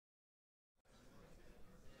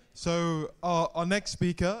So our next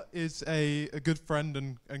speaker is a good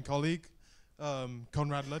friend and colleague,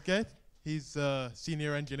 Conrad Ludgate. He's a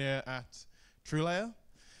senior engineer at TrueLayer.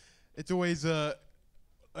 It's always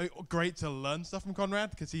great to learn stuff from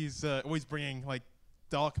Conrad because he's always bringing like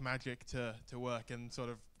dark magic to work and sort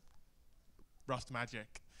of Rust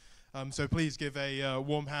magic. So please give a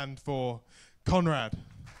warm hand for Conrad.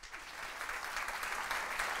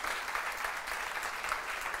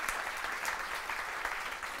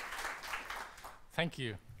 Thank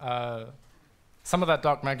you. Some of that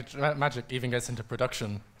dark magic even gets into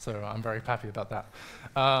production, so I'm very happy about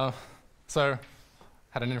that. So,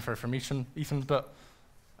 had an intro from Ethan, but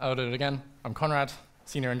I'll do it again. I'm Conrad,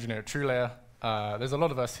 senior engineer at TrueLayer. There's a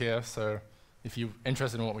lot of us here, so if you're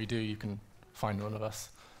interested in what we do, you can find one of us.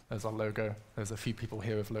 There's our logo. There's a few people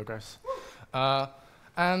here with logos.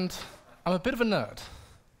 And I'm a bit of a nerd.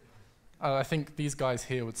 I think these guys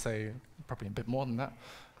here would say probably a bit more than that.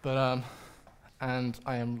 But and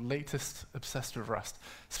I am latest obsessed with Rust,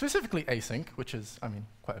 specifically async, which is,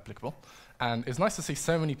 quite applicable. And it's nice to see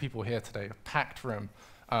so many people here today, a packed room.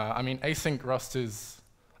 Async Rust is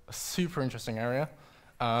a super interesting area.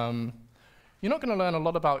 You're not going to learn a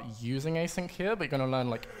lot about using async here, but you're going to learn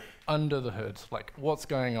like under the hood, like what's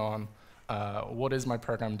going on, what is my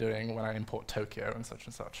program doing when I import Tokyo and such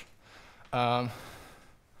and such.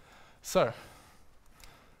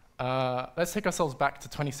 Let's take ourselves back to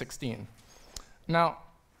 2016. Now,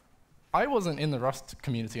 I wasn't in the Rust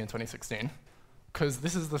community in 2016, because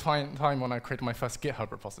this is the time when I created my first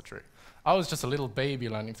GitHub repository. I was just a little baby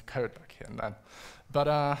learning to code back here and then.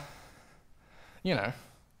 But,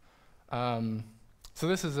 so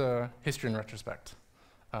this is a history in retrospect.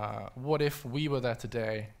 What if we were there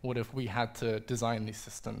today? What if we had to design these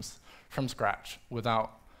systems from scratch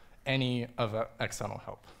without any other external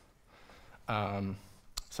help?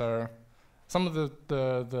 So some of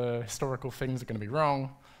the historical things are going to be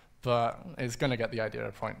wrong, but it's going to get the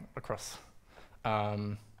idea point across.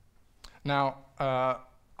 Now,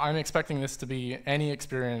 I'm expecting this to be any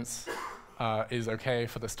experience is OK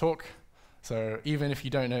for this talk. So even if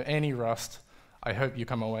you don't know any Rust, I hope you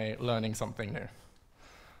come away learning something new.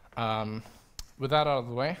 With that out of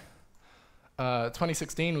the way,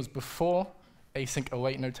 2016 was before async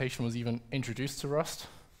await notation was even introduced to Rust,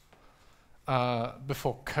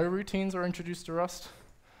 before coroutines were introduced to Rust,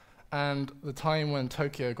 and the time when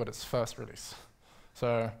Tokyo got its first release.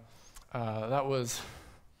 So that was,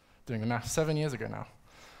 doing the math, 7 years ago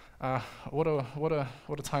now. What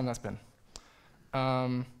a time that's been.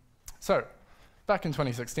 So back in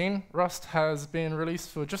 2016, Rust has been released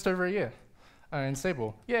for just over a year and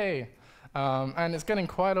stable. Yay! And it's getting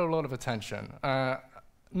quite a lot of attention,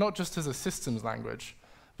 not just as a systems language,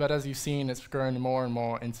 but as you've seen, it's grown more and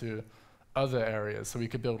more into other areas. So we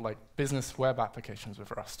could build like business web applications with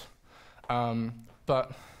Rust.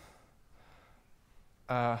 But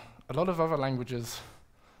a lot of other languages,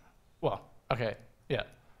 well, okay, yeah.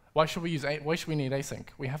 Why should we need async?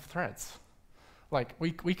 We have threads. Like,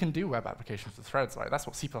 we can do web applications with threads, right? That's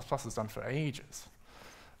what C++ has done for ages.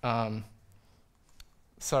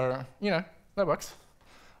 So, that works.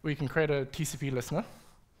 We can create a TCP listener,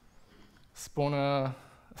 spawn a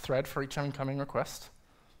thread for each incoming request,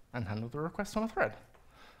 and handle the request on a thread.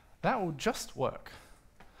 That will just work.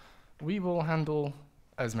 We will handle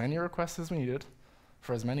as many requests as we needed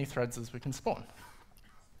for as many threads as we can spawn.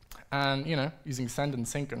 And, using send and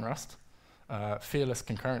sync in Rust, fearless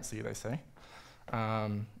concurrency, they say.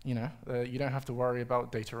 You don't have to worry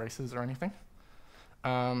about data races or anything.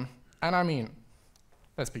 And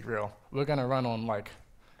let's be real. We're going to run on like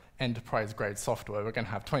enterprise-grade software. We're going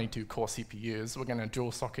to have 22 core CPUs. We're going to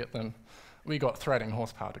dual socket them. We got threading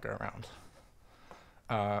horsepower to go around.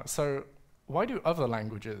 So why do other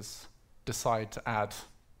languages decide to add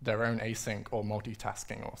their own async or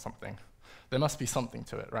multitasking or something? There must be something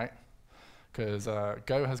to it, right? Because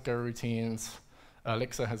Go has Go routines.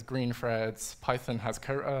 Elixir has green threads. Python has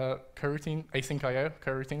coroutine, async IO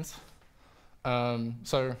coroutines.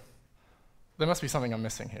 So there must be something I'm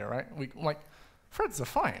missing here, right? Threads are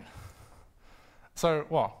fine. So,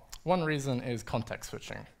 well, one reason is context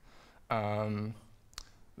switching.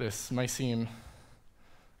 This may seem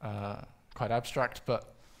quite abstract,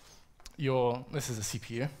 but this is a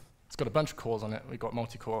CPU. It's got a bunch of cores on it. We've got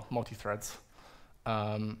multi-core, multi-threads.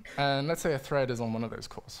 And let's say a thread is on one of those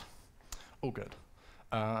cores. All good.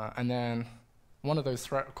 And then one of those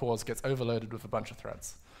cores gets overloaded with a bunch of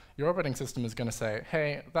threads. Your operating system is going to say,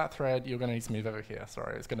 hey, that thread, you're going to need to move over here.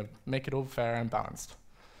 Sorry, it's going to make it all fair and balanced.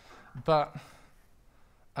 But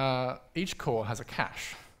each core has a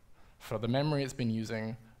cache for the memory it's been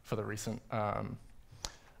using for the recent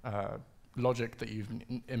logic that you've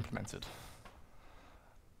implemented.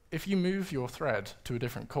 If you move your thread to a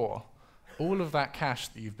different core, all of that cache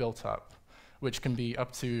that you've built up, which can be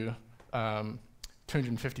up to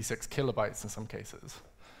 256 kilobytes in some cases,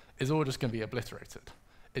 is all just going to be obliterated.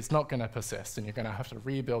 It's not going to persist, and you're going to have to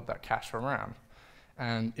rebuild that cache from RAM.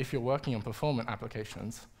 And if you're working on performant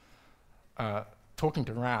applications, talking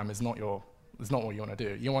to RAM is not what you want to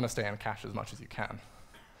do. You want to stay in cache as much as you can.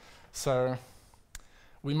 So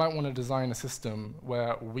we might want to design a system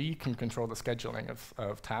where we can control the scheduling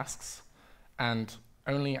of tasks and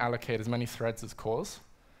only allocate as many threads as cores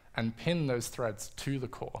and pin those threads to the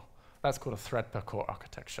core. That's called a thread per core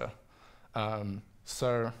architecture.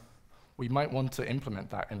 So we might want to implement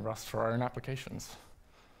that in Rust for our own applications.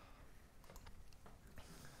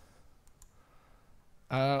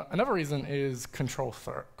 Another reason is control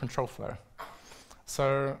flow.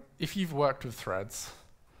 So if you've worked with threads,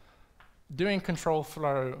 doing control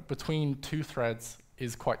flow between two threads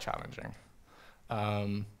is quite challenging.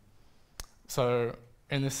 So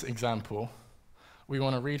in this example, we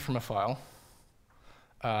want to read from a file,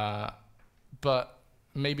 but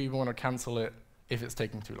maybe we want to cancel it if it's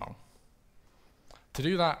taking too long. To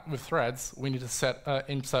do that with threads, we need to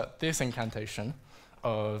insert this incantation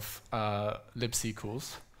of libc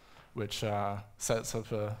calls, which sets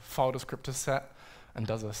up a file descriptor set and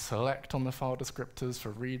does a select on the file descriptors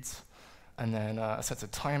for reads, and then sets a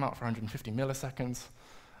timeout for 150 milliseconds.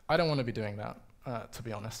 I don't want to be doing that, to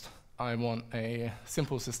be honest. I want a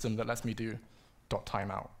simple system that lets me do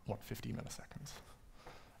 .timeout, 150 milliseconds.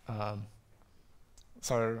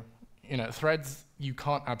 So, threads, you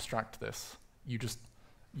can't abstract this.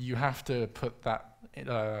 You have to put that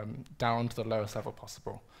down to the lowest level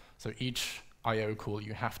possible. So each I/O call,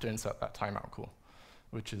 you have to insert that timeout call,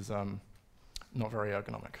 which is not very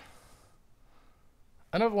ergonomic.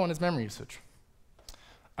 Another one is memory usage.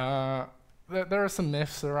 There are some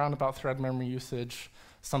myths around about thread memory usage.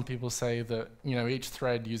 Some people say that each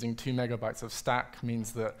thread using 2 megabytes of stack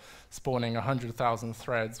means that spawning 100,000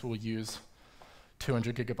 threads will use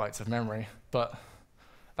 200 gigabytes of memory, but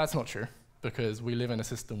that's not true, because we live in a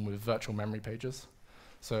system with virtual memory pages.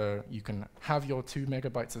 So you can have your 2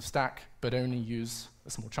 megabytes of stack, but only use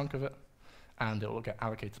a small chunk of it, and it will get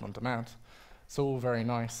allocated on demand. It's all very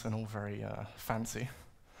nice and all very fancy.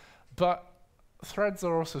 But threads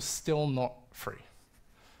are also still not free.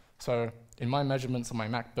 So in my measurements on my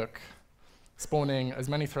MacBook, spawning as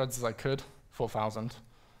many threads as I could, 4,000,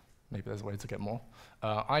 maybe there's a way to get more,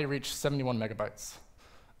 I reached 71 megabytes.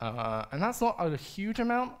 And that's not a huge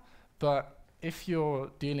amount, but if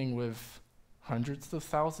you're dealing with hundreds of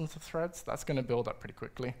thousands of threads, that's going to build up pretty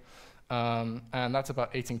quickly. And that's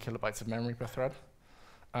about 18 kilobytes of memory per thread.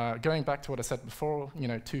 Going back to what I said before,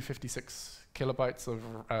 256 kilobytes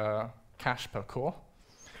of cache per core,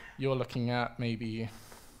 you're looking at maybe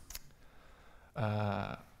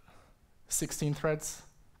 16 threads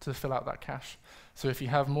to fill out that cache. So if you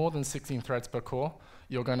have more than 16 threads per core,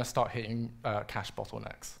 you're going to start hitting cache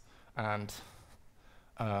bottlenecks. And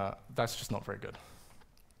that's just not very good.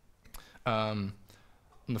 On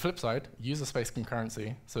the flip side, user space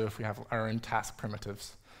concurrency, so if we have our own task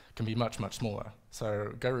primitives, can be much, much smaller.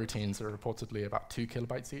 So Go routines are reportedly about 2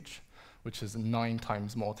 kilobytes each, which is 9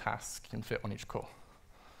 times more tasks you can fit on each core.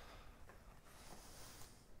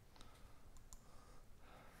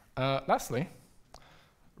 Lastly,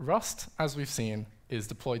 Rust, as we've seen, is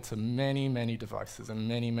deployed to many, many devices and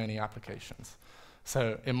many, many applications.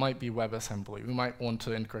 So it might be WebAssembly. We might want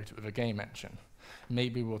to integrate it with a game engine.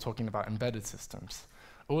 Maybe we're talking about embedded systems.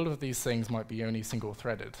 All of these things might be only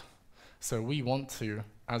single-threaded. So we want to,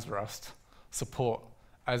 as Rust, support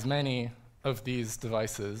as many of these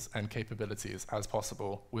devices and capabilities as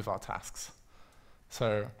possible with our tasks.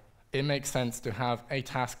 So it makes sense to have a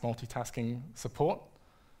task multitasking support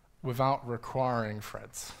without requiring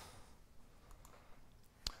threads.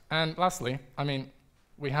 And lastly,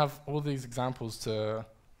 we have all these examples to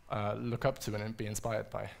look up to and be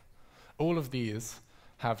inspired by. All of these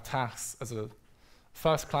have tasks as a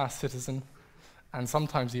first-class citizen, and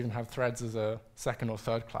sometimes even have threads as a second or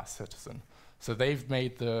third-class citizen. So they've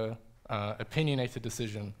made the opinionated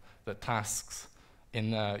decision that tasks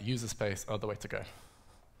in their user space are the way to go.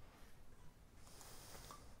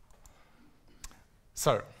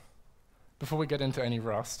 So before we get into any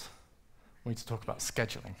Rust, we need to talk about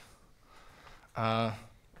scheduling.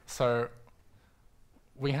 So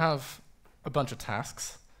we have a bunch of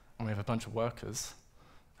tasks, and we have a bunch of workers.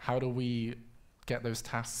 How do we get those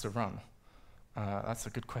tasks to run? That's a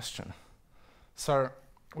good question. So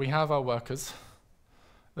we have our workers.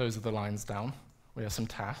 Those are the lines down. We have some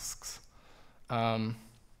tasks. And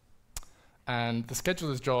And the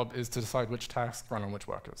scheduler's job is to decide which tasks run on which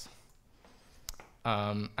workers.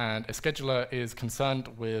 And a scheduler is concerned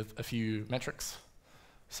with a few metrics.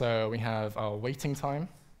 So we have our waiting time,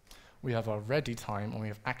 we have our ready time, and we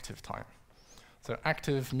have active time. So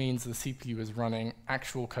active means the CPU is running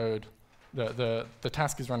actual code, the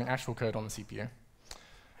task is running actual code on the CPU.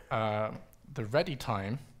 The ready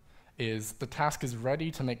time is the task is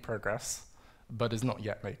ready to make progress, but is not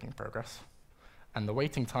yet making progress. And the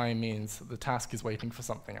waiting time means the task is waiting for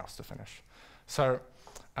something else to finish. So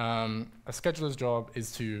a scheduler's job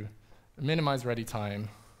is to minimize ready time,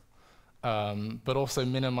 but also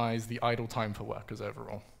minimize the idle time for workers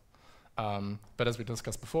overall. But as we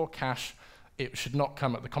discussed before, cache, it should not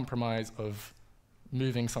come at the compromise of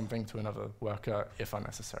moving something to another worker if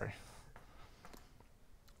unnecessary.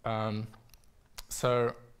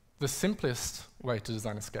 So the simplest way to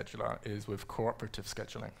design a scheduler is with cooperative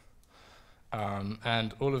scheduling.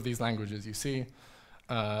 And all of these languages you see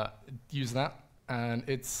use that, and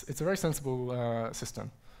it's a very sensible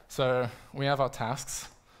system. So we have our tasks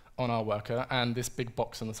on our worker, and this big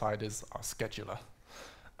box on the side is our scheduler.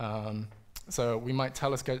 So we might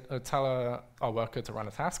tell our worker to run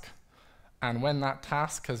a task, and when that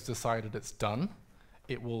task has decided it's done,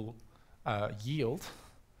 it will yield,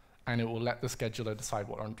 and it will let the scheduler decide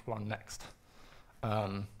what to run next.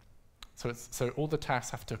 So all the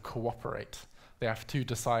tasks have to cooperate. They have to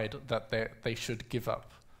decide that they should give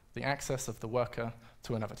up the access of the worker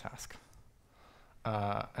to another task.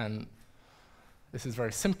 And this is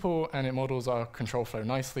very simple, and it models our control flow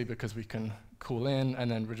nicely because we can call in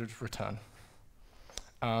and then return.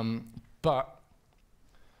 But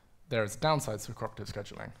there's downsides to cooperative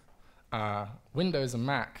scheduling. Windows and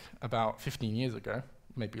Mac, about 15 years ago,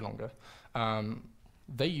 maybe longer,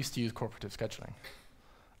 they used to use cooperative scheduling.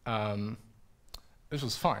 This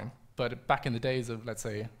was fine, but back in the days of, let's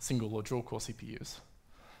say, single or dual core CPUs,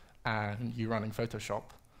 and you running Photoshop,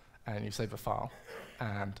 and you save a file,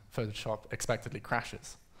 and Photoshop expectedly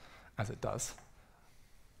crashes, as it does,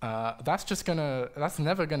 that's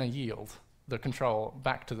never gonna yield the control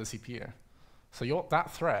back to the CPU. So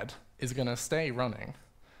that thread is gonna stay running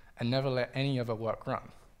and never let any other work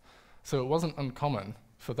run. So it wasn't uncommon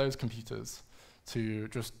for those computers to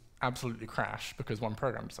just absolutely crash because one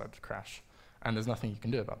program decided to crash, and there's nothing you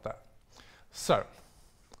can do about that. So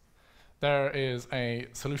there is a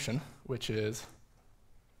solution, which is,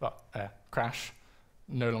 well, crash,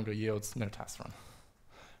 no longer yields, no tasks run.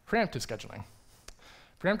 Preemptive scheduling.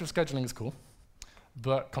 Preemptive scheduling is cool,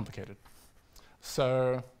 but complicated.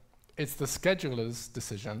 So it's the scheduler's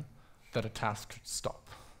decision that a task should stop.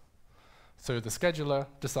 So the scheduler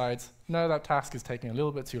decides, no, that task is taking a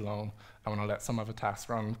little bit too long. I want to let some other tasks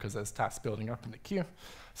run because there's tasks building up in the queue.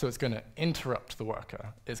 So it's going to interrupt the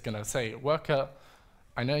worker. It's going to say, worker,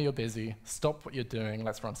 I know you're busy. Stop what you're doing.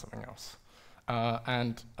 Let's run something else.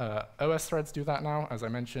 And OS threads do that now. As I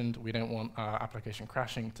mentioned, we don't want our application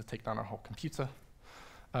crashing to take down our whole computer.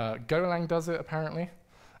 Golang does it, apparently,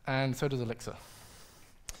 and so does Elixir.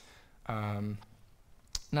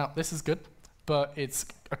 Now, this is good, but it's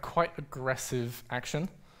a quite aggressive action.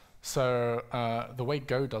 So the way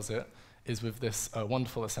Go does it is with this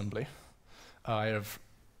wonderful assembly. I have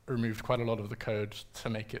removed quite a lot of the code to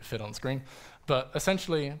make it fit on screen. But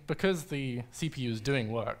essentially, because the CPU is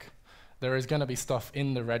doing work, there is going to be stuff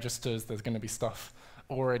in the registers. There's going to be stuff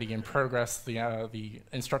already in progress. The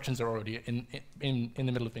instructions are already in the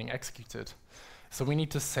middle of being executed. So we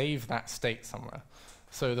need to save that state somewhere.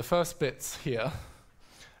 So the first bits here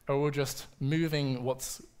are all just moving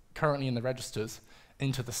what's currently in the registers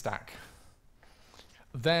into the stack.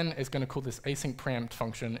 Then it's going to call this async preempt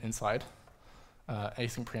function inside.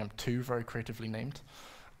 Async preempt 2, very creatively named.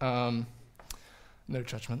 No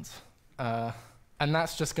judgments. And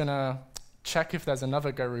that's just going to check if there's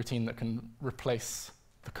another Go routine that can replace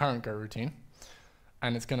the current Go routine.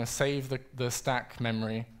 And it's going to save the stack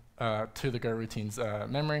memory to the Go routine's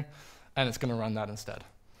memory, and it's going to run that instead.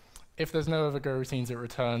 If there's no other Go routines, it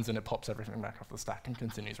returns and it pops everything back off the stack and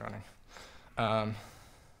continues running.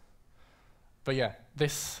 But yeah,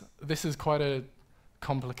 this is quite a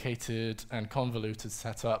complicated and convoluted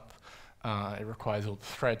setup. It requires all the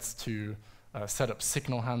threads to set up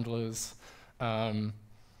signal handlers. And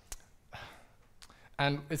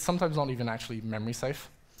it's sometimes not even actually memory safe.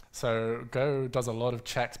 So Go does a lot of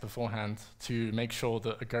checks beforehand to make sure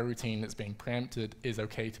that a Go routine that's being preempted is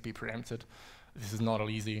okay to be preempted. This is not all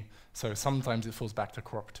easy. So sometimes it falls back to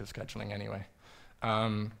cooperative scheduling anyway.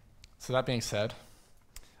 So that being said,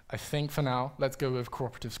 I think for now, let's go with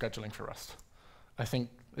cooperative scheduling for Rust. I think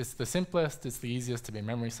it's the simplest, it's the easiest to be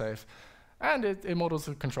memory safe, and it models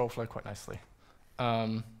the control flow quite nicely.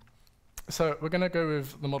 So we're going to go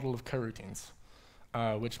with the model of coroutines,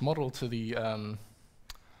 which model to the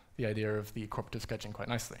idea of the cooperative sketching quite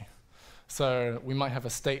nicely. So we might have a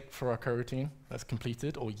state for our coroutine that's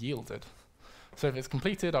completed or yielded. So if it's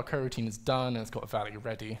completed, our coroutine is done and it's got a value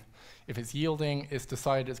ready. If it's yielding, it's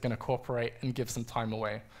decided it's going to cooperate and give some time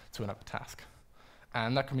away to another task.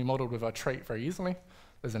 And that can be modeled with our trait very easily.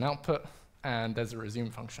 There's an output, and there's a resume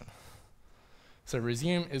function. So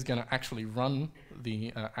resume is going to actually run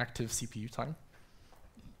the active CPU time,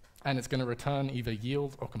 and it's going to return either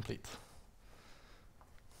yield or complete.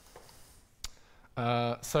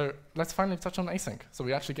 So let's finally touch on async. So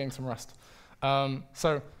we actually gained some rust.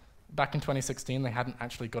 So back in 2016, they hadn't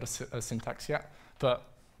actually got a syntax yet, but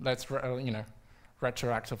let's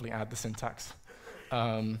retroactively add the syntax.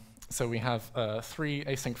 So we have 3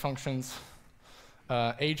 async functions.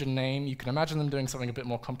 Age and name, you can imagine them doing something a bit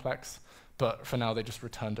more complex, but for now they just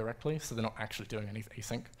return directly, so they're not actually doing any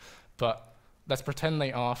async. But let's pretend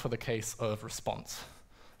they are for the case of response.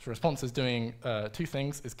 So response is doing 2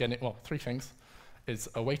 things, three things. It's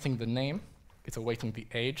awaiting the name, it's awaiting the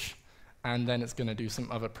age, and then it's going to do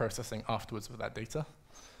some other processing afterwards with that data.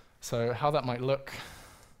 So how that might look,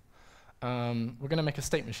 we're going to make a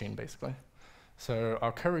state machine, basically. So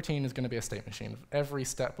our coroutine is going to be a state machine of every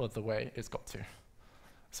step of the way it's got to.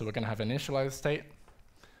 So we're going to have an initialized state,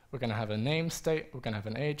 we're going to have a name state, we're going to have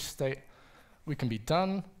an age state. We can be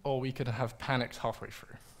done, or we could have panicked halfway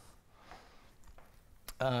through.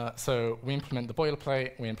 So we implement the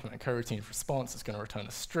boilerplate, we implement coroutine response, it's going to return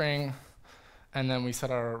a string, and then we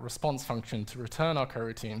set our response function to return our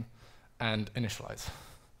coroutine and initialize.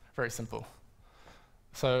 Very simple.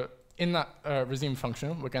 So in that resume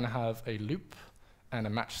function, we're going to have a loop and a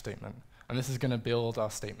match statement, and this is going to build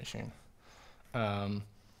our state machine.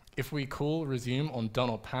 If we call resume on done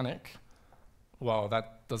or panic, well,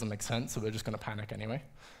 that doesn't make sense, so we're just going to panic anyway.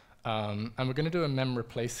 And we're going to do a mem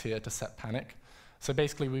replace here to set panic. So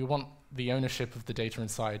basically, we want the ownership of the data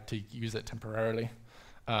inside to use it temporarily.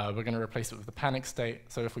 We're going to replace it with the panic state.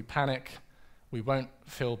 So if we panic, we won't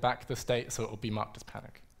fill back the state, so it will be marked as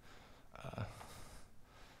panic.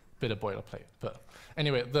 Bit of boilerplate. But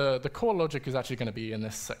anyway, the core logic is actually going to be in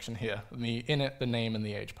this section here, the init, the name, and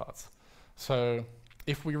the age parts. So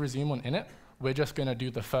if we resume on init, we're just going to do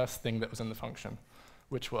the first thing that was in the function,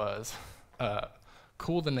 which was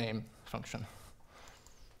call the name function.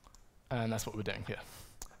 And that's what we're doing here.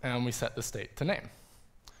 And we set the state to name.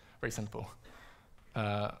 Very simple.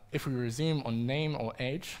 If we resume on name or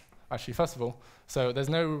age, actually, first of all, so there's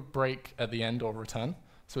no break at the end or return.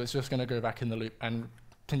 So it's just going to go back in the loop and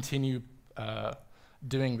continue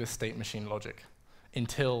doing this state machine logic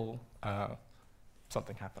until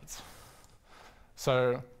something happens.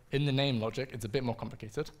 So in the name logic, it's a bit more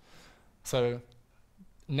complicated. So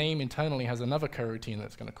name internally has another coroutine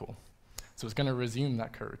that's going to call. So it's going to resume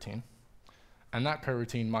that coroutine. And that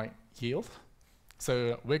coroutine might yield.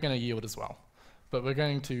 So we're going to yield as well. But we're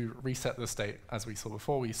going to reset the state. As we saw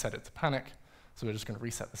before, we set it to panic. So we're just going to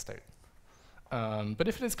reset the state. But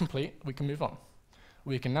if it is complete, we can move on.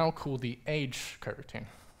 We can now call the age coroutine.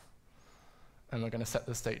 And we're going to set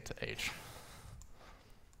the state to age.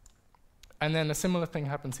 And then a similar thing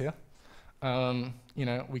happens here.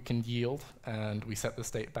 We can yield, and we set the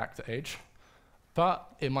state back to age.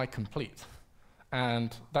 But it might complete.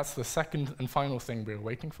 And that's the second and final thing we're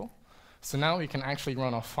waiting for. So now we can actually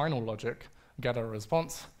run our final logic, get our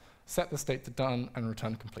response, set the state to done, and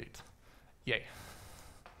return complete. Yay.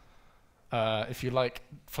 If you like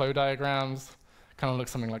flow diagrams, kind of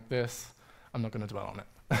looks something like this. I'm not going to dwell on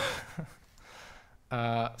it.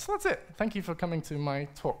 So that's it. Thank you for coming to my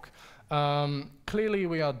talk. Clearly,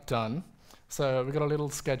 we are done. So we've got a little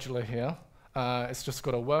scheduler here. It's just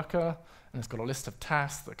got a worker, and it's got a list of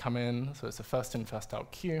tasks that come in. So it's a first in, first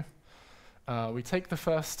out queue. We take the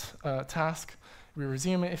first task. We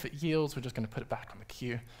resume it. If it yields, we're just going to put it back on the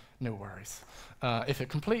queue. No worries. If it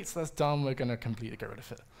completes, that's done. We're going to completely get rid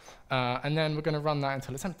of it. And then we're going to run that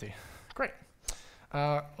until it's empty. Great.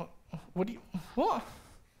 What?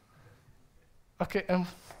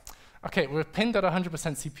 Okay, we're pinned at 100%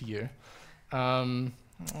 CPU.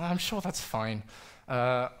 I'm sure that's fine.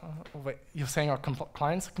 Wait, you're saying our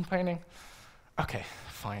clients are complaining? Okay,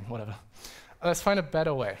 fine, whatever. Let's find a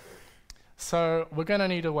better way. So we're going to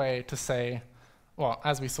need a way to say, well,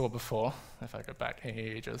 as we saw before, if I go back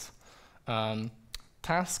ages,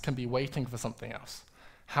 tasks can be waiting for something else.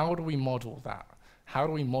 How do we model that? How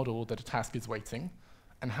do we model that a task is waiting?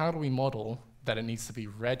 And how do we model that it needs to be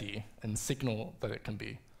ready and signal that it can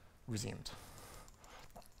be resumed?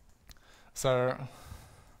 So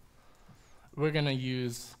we're going to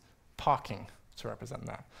use parking to represent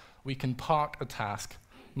that. We can park a task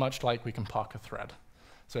much like we can park a thread.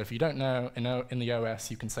 So if you don't know, in the OS,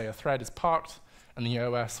 you can say a thread is parked, and the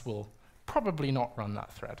OS will probably not run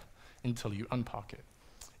that thread until you unpark it.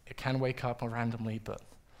 It can wake up randomly, but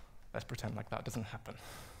let's pretend like that doesn't happen.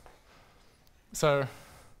 So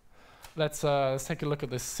let's take a look at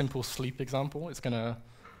this simple sleep example. It's going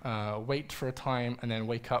to wait for a time and then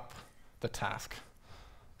wake up the task.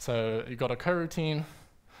 So you've got a coroutine.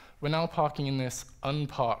 We're now parking in this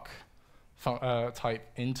unpark type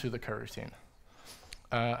into the coroutine.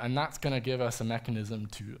 And that's going to give us a mechanism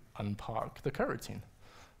to unpark the coroutine,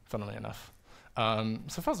 funnily enough.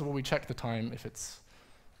 So first of all, we check the time.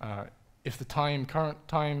 If the current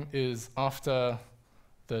time is after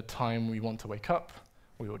the time we want to wake up,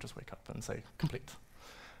 we will just wake up and say complete.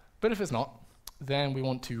 But if it's not, then we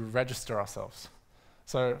want to register ourselves.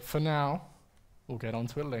 So for now, we'll get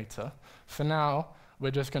onto it later. For now,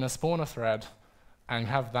 we're just going to spawn a thread and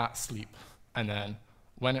have that sleep. And then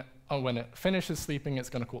when it finishes sleeping, it's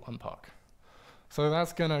going to call unpark. So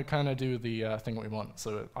that's going to kind of do the thing we want.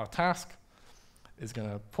 So our task is going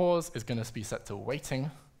to pause, is going to be set to waiting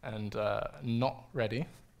and not ready.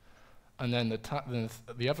 And then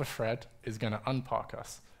the other thread is going to unpark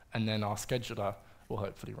us. And then our scheduler will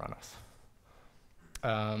hopefully run us.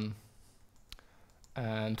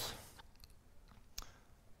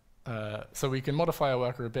 So we can modify our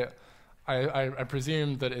worker a bit. I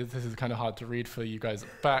presume that this is kind of hard to read for you guys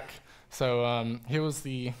back. So here was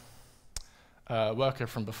the worker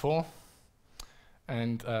from before.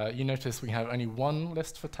 And you notice we have only one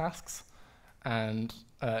list for tasks. And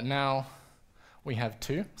now we have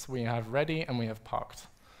two. So we have ready and we have parked.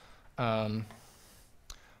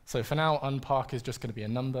 So for now, unpark is just going to be a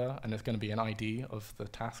number, and it's going to be an ID of the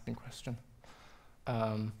task in question.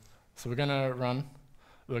 So we're going to run.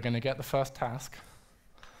 We're going to get the first task,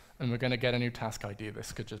 and we're going to get a new task ID.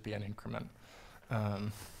 This could just be an increment.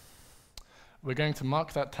 We're going to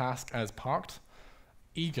mark that task as parked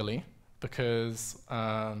eagerly, because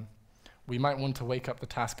we might want to wake up the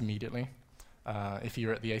task immediately. If you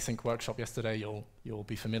were at the Async workshop yesterday, you'll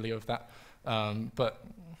be familiar with that.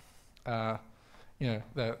 You know,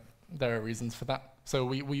 there are reasons for that. So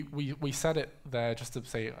we set it there just to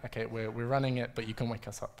say, okay, we're running it, but you can wake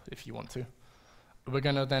us up if you want to. We're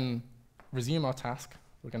going to then resume our task.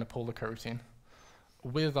 We're going to pull the coroutine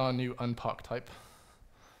with our new unpark type.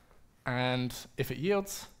 And if it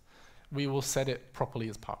yields, we will set it properly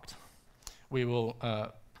as parked. We will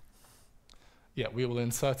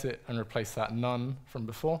insert it and replace that none from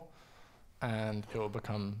before, and it will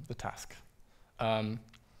become the task.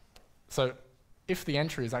 So if the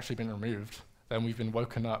entry has actually been removed, then we've been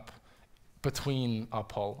woken up between our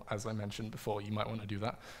poll, as I mentioned before. You might want to do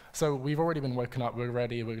that. So we've already been woken up. We're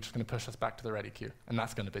ready. We're just going to push us back to the ready queue, and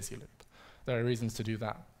that's going to busy loop. There are reasons to do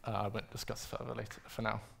that. I won't discuss further later for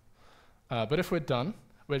now. But if we're done,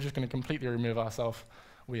 we're just going to completely remove ourselves.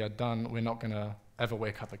 We are done. We're not going to ever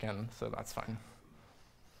wake up again, so that's fine.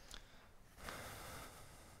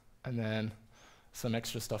 And then some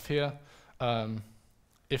extra stuff here.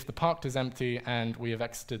 If the parked is empty and we have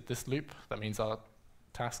exited this loop, that means our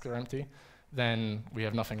tasks are empty, then we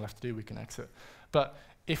have nothing left to do, we can exit. But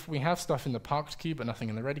if we have stuff in the parked queue but nothing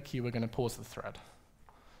in the ready queue, we're going to pause the thread.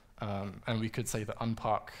 And we could say that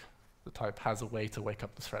unpark, the type, has a way to wake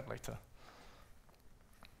up the thread later.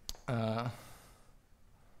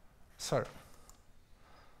 So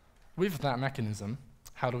with that mechanism,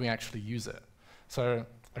 how do we actually use it? So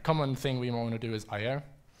a common thing we might want to do is I/O.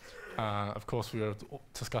 Of course, we were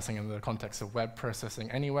discussing in the context of web processing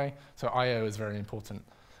anyway, so I/O is very important.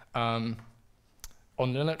 On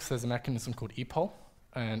Linux, there's a mechanism called epoll,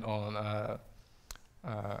 and on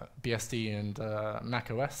BSD and Mac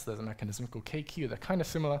OS, there's a mechanism called KQ. They're kind of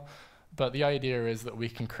similar, but the idea is that we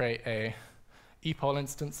can create a epoll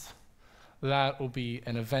instance that will be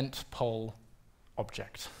an event poll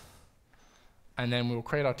object. And then we'll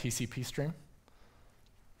create our TCP stream,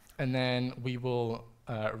 and then we will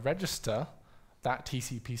register that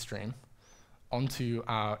TCP stream onto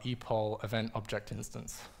our epoll event object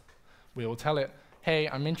instance. We will tell it, hey,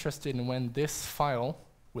 I'm interested in when this file,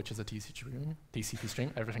 which is a TCP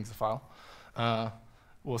stream, everything's a file,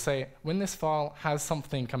 we'll say, when this file has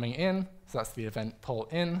something coming in, so that's the event poll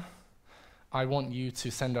in, I want you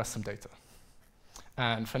to send us some data.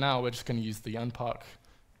 And for now, we're just going to use the unpark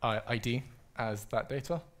ID as that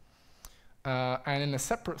data. And in a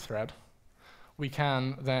separate thread, we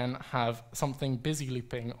can then have something busy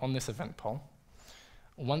looping on this event poll.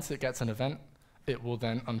 Once it gets an event, it will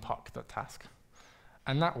then unpark the task.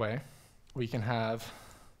 And that way, we can have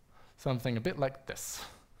something a bit like this.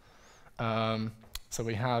 So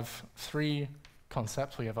we have three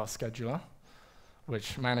concepts. We have our scheduler,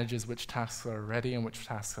 which manages which tasks are ready and which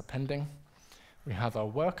tasks are pending. We have our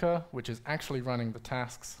worker, which is actually running the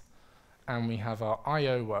tasks. And we have our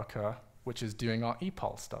I/O worker, which is doing our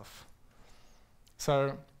ePOL stuff.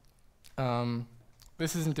 So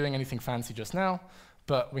this isn't doing anything fancy just now,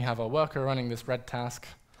 but we have our worker running this red task,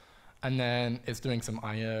 and then it's doing some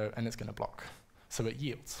I/O, and it's going to block. So it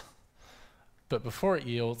yields. But before it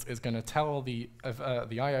yields, it's going to tell the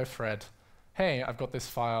I/O thread, hey, I've got this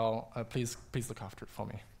file, please look after it for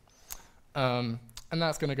me. And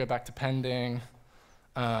that's going to go back to pending,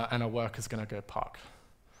 and our worker's going to go park.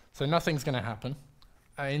 So nothing's going to happen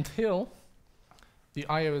until the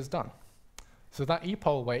I/O is done. So that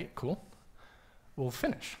ePOL wait, cool, will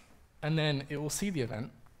finish. And then it will see the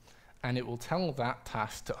event, and it will tell that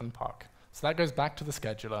task to unpark. So that goes back to the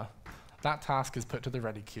scheduler. That task is put to the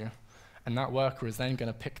ready queue, and that worker is then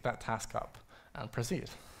going to pick that task up and proceed.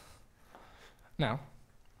 Now,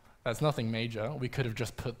 that's nothing major. We could have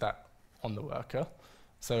just put that on the worker.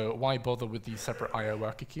 So why bother with the separate I/O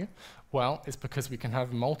worker queue? Well, it's because we can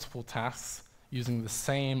have multiple tasks using the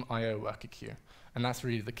same I/O worker queue. And that's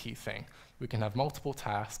really the key thing. We can have multiple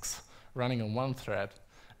tasks running on one thread,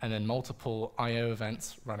 and then multiple I/O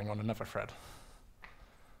events running on another thread.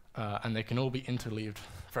 And they can all be interleaved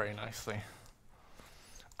very nicely.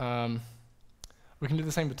 We can do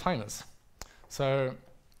the same with timers. So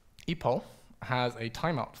ePOL has a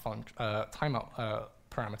timeout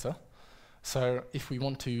parameter. So if we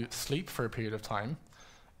want to sleep for a period of time,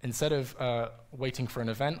 instead of waiting for an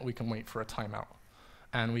event, we can wait for a timeout.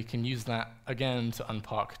 And we can use that, again, to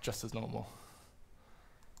unpark just as normal.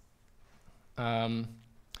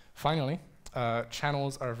 Finally,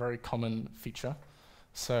 channels are a very common feature.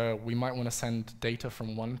 So we might want to send data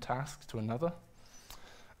from one task to another.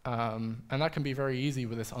 And that can be very easy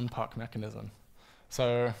with this unpark mechanism.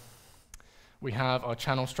 So we have our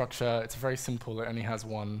channel structure. It's very simple. It only has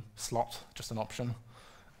one slot, just an option.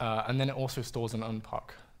 And then it also stores an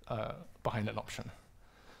unpark behind an option.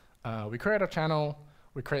 We create our channel.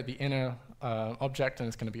 We create the inner object, and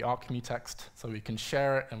it's going to be arcmutext. So we can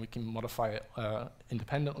share it, and we can modify it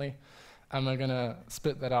independently. And we're going to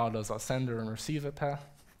split that out as our sender and receiver pair.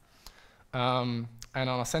 And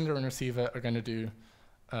our sender and receiver are going to do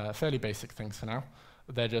fairly basic things for now.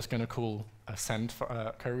 They're just going to call a send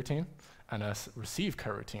coroutine and a receive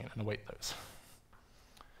coroutine and await those.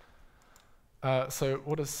 So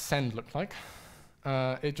what does send look like?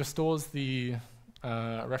 It just stores the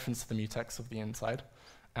reference to the mutex of the inside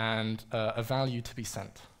and a value to be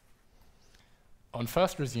sent. On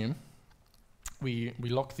first resume, we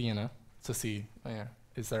lock the inner to see,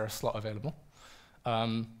 is there a slot available?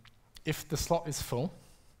 If the slot is full,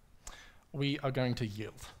 we are going to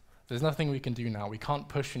yield. There's nothing we can do now. We can't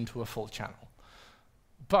push into a full channel.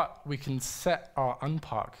 But we can set our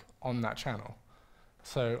unpark on that channel.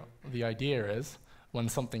 So the idea is, when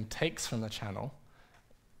something takes from the channel,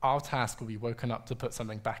 our task will be woken up to put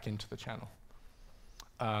something back into the channel.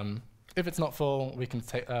 If it's not full, we can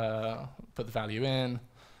put the value in,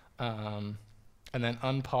 and then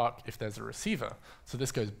unpark if there's a receiver. So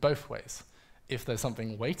this goes both ways. If there's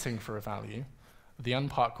something waiting for a value, the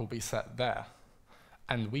unpark will be set there.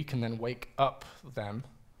 And we can then wake up them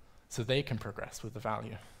so they can progress with the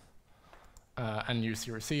value. And use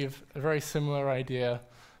the receive, a very similar idea,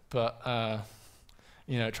 but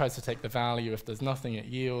it tries to take the value. If there's nothing, it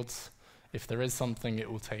yields. If there is something,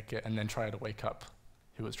 it will take it and then try to wake up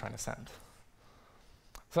who was trying to send.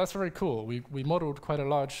 So that's very cool. We modeled quite a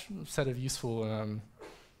large set of useful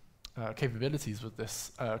capabilities with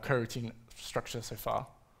this coroutine structure so far.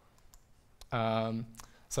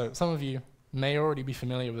 So some of you may already be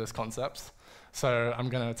familiar with this concept. So I'm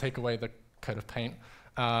going to take away the code of paint.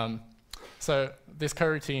 So this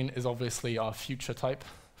coroutine is obviously our future type,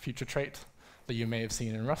 future trait that you may have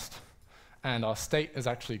seen in Rust. And our state is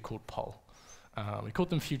actually called pol. We called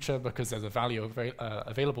them future because there's a value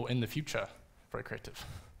available in the future. Very creative.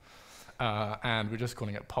 And we're just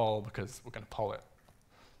calling it pol because we're going to pol it.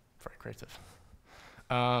 Very creative.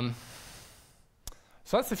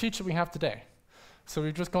 So that's the future we have today. So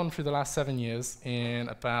we've just gone through the last 7 years in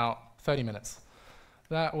about 30 minutes.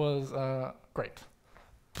 That was great.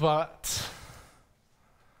 But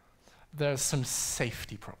there's some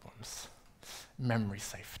safety problems. Memory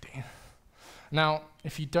safety. Now,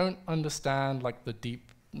 if you don't understand the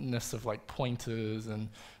deepness of pointers and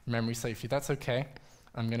memory safety, that's okay.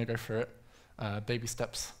 I'm going to go through it, baby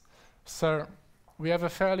steps. So we have a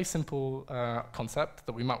fairly simple concept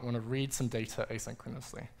that we might want to read some data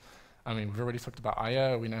asynchronously. I mean, we've already talked about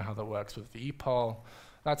I/O. We know how that works with the ePOL.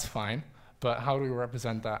 That's fine. But how do we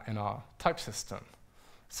represent that in our type system?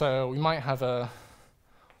 So we might have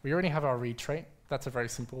we already have our read trait That's a very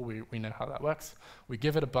simple, we know how that works. We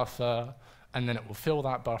give it a buffer, and then it will fill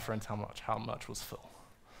that buffer and tell how much was full.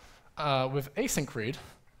 With async read,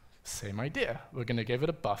 same idea. We're going to give it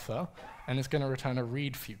a buffer, and it's going to return a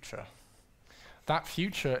read future. That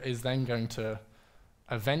future is then going to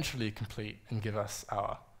eventually complete and give us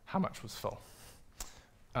our how much was full.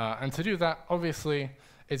 And to do that, obviously,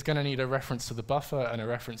 it's going to need a reference to the buffer and a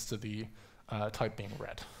reference to the type being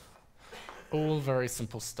read. All very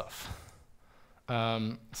simple stuff.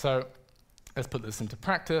 So let's put this into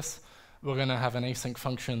practice. We're going to have an async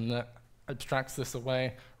function that abstracts this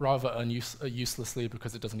away rather uselessly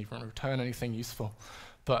because it doesn't even return anything useful.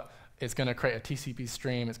 But it's going to create a TCP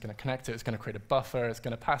stream, it's going to connect it, it's going to create a buffer, it's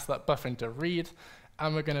going to pass that buffer into read,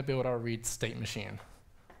 and we're going to build our read state machine.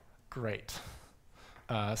 Great.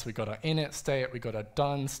 So we got our init state, we got our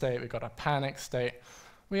done state, we got our panic state.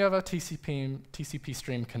 We have our TCP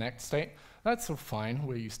stream connect state. That's all fine,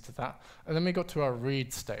 we're used to that. And then we got to our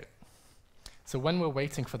read state. So when we're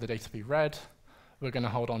waiting for the data to be read, we're going to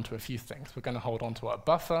hold on to a few things. We're going to hold on to our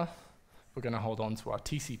buffer, we're going to hold on to our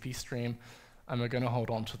TCP stream, and we're going to hold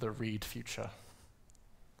on to the read future.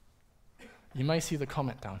 You may see the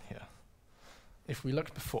comment down here. If we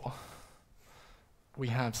looked before, we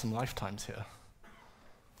have some lifetimes here,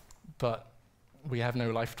 but we have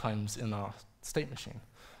no lifetimes in our state machine.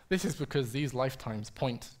 This is because these lifetimes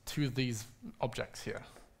point to these objects here.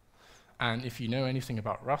 And if you know anything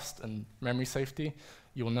about Rust and memory safety,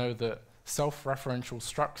 you'll know that self-referential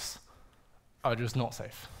structs are just not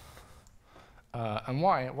safe. And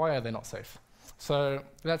why? Why are they not safe? So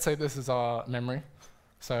let's say this is our memory.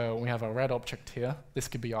 So we have our red object here. This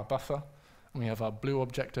could be our buffer. And we have our blue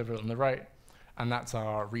object over on the right, and that's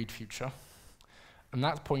our read future. And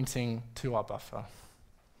that's pointing to our buffer.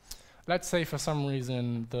 Let's say for some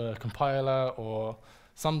reason the compiler or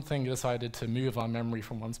something decided to move our memory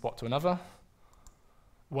from one spot to another.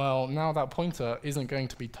 Well, now that pointer isn't going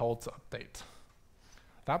to be told to update.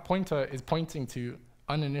 That pointer is pointing to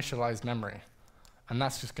uninitialized memory, and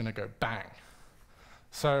that's just going to go bang.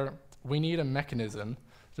 So we need a mechanism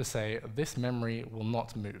to say this memory will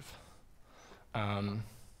not move.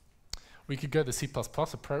 We could go the C++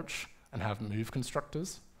 approach and have move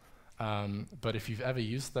constructors, but if you've ever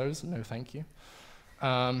used those, no thank you.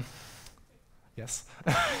 Yes.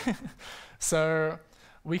 So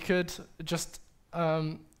we could just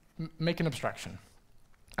make an abstraction.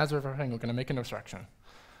 As with everything, we're going to make an abstraction.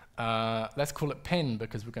 Let's call it pin,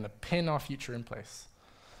 because we're going to pin our future in place.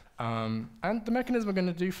 And the mechanism we're going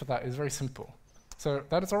to do for that is very simple. So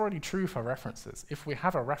that is already true for references. If we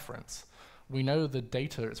have a reference, we know the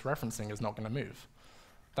data it's referencing is not going to move.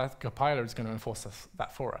 That compiler is going to enforce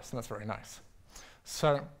that for us, and that's very nice.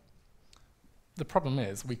 So the problem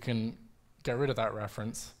is we can get rid of that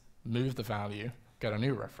reference, move the value, get a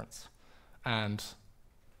new reference. And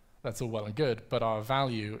that's all well and good, but our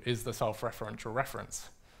value is the self-referential reference.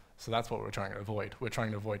 So that's what we're trying to avoid. We're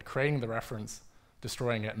trying to avoid creating the reference,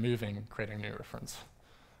 destroying it, moving, creating a new reference.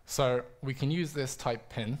 So we can use this type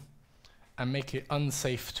pin and make it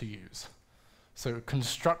unsafe to use. So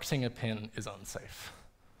constructing a pin is unsafe.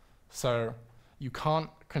 So you can't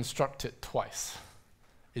construct it twice,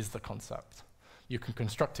 is the concept. You can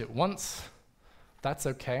construct it once, that's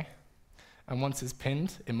okay. And once it's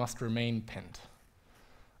pinned, it must remain pinned.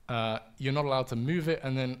 You're not allowed to move it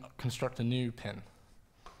and then construct a new pin.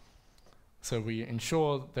 So we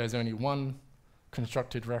ensure there's only one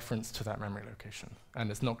constructed reference to that memory location, and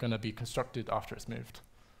it's not going to be constructed after it's moved.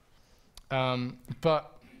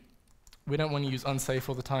 But we don't want to use unsafe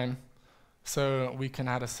all the time, so we can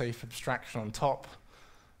add a safe abstraction on top.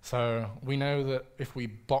 So we know that if we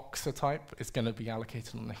box a type, it's going to be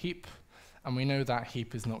allocated on the heap, and we know that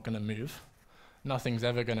heap is not going to move. Nothing's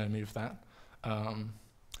ever going to move that.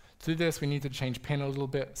 To do this, we need to change pin a little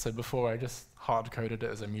bit. So before, I just hard-coded it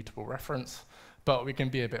as a mutable reference. But we can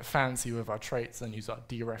be a bit fancy with our traits and use our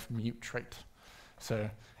deref mute trait. So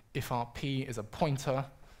if our p is a pointer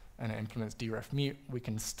and it implements deref mute, we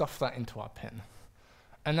can stuff that into our pin.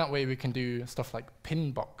 And that way we can do stuff like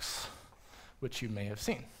pin box, which you may have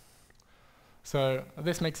seen. So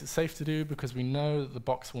this makes it safe to do because we know that the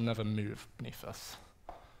box will never move beneath us.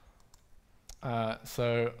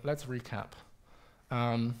 So let's recap.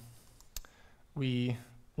 We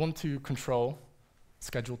want to control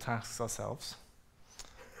schedule tasks ourselves.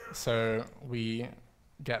 So we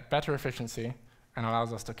get better efficiency and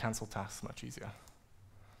allows us to cancel tasks much easier.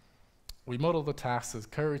 We model the tasks as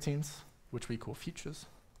coroutines, which we call futures.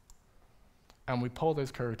 And we poll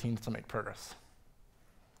those coroutines to make progress.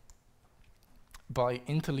 By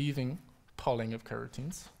interleaving polling of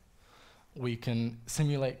coroutines, we can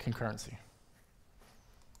simulate concurrency.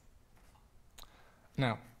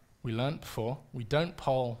 Now, we learned before, we don't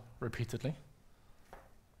poll repeatedly.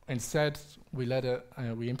 Instead, we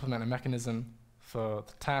implement a mechanism for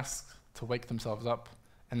the tasks to wake themselves up,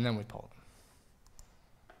 and then we poll them.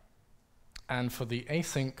 And for the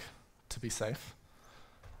async to be safe,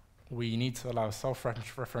 we need to allow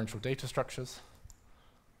self-referential data structures.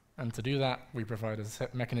 And to do that, we provide a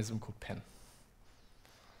mechanism called pin.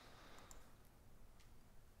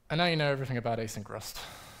 And now you know everything about async Rust.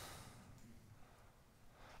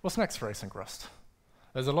 What's next for async Rust?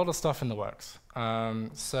 There's a lot of stuff in the works.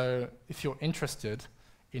 So if you're interested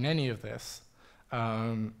in any of this,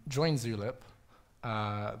 join Zulip,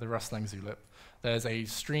 the Rustlang Zulip. There's a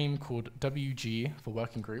stream called WG for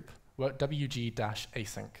working group,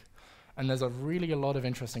 WG-async. And there's a lot of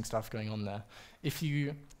interesting stuff going on there.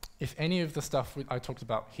 If any of the stuff I talked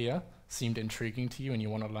about here seemed intriguing to you and you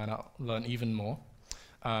want to learn even more,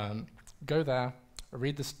 go there,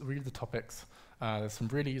 read the topics. There's some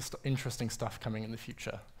really interesting stuff coming in the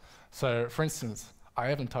future. So, for instance, I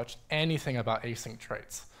haven't touched anything about async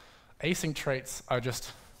traits. Async traits are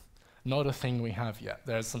just not a thing we have yet.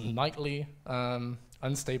 There's some nightly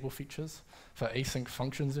unstable features for async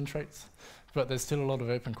functions in traits, but there's still a lot of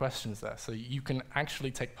open questions there. So you can actually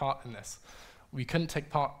take part in this. We couldn't take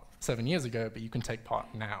part 7 years ago, but you can take part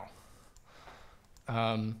now.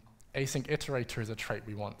 Async iterator is a trait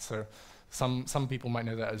we want. So some people might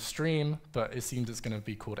know that as stream, but it seems it's going to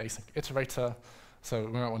be called async iterator. So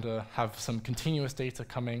we might want to have some continuous data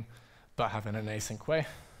coming, but have it in an async way.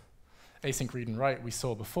 Async read and write we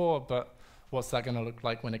saw before, but what's that going to look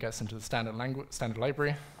like when it gets into the standard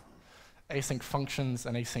library? Async functions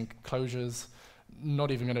and async closures,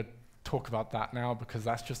 not even going to talk about that now because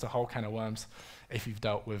that's just a whole can of worms if you've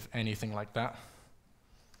dealt with anything like that.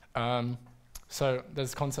 So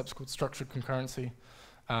there's concepts called structured concurrency.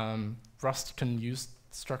 Rust can use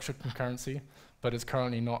structured concurrency, but it's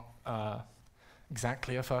currently not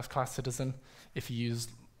exactly a first-class citizen. If you use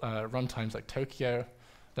runtimes like Tokyo,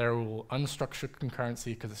 they're all unstructured concurrency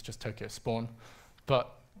because it's just Tokyo spawn. But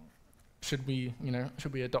should we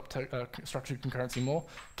adopt structured concurrency more?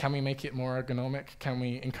 Can we make it more ergonomic? Can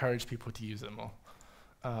we encourage people to use it more?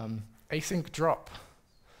 Async drop.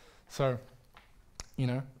 So,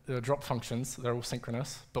 the drop functions, they're all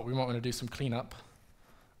synchronous, but we might want to do some cleanup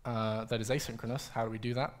that is asynchronous. How do we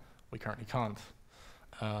do that? We currently can't.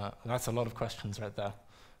 That's a lot of questions right there.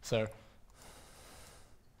 So,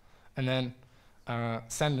 and then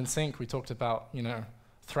send and sync, we talked about,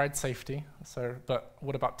 thread safety. So, but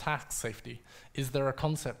what about task safety? Is there a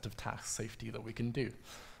concept of task safety that we can do?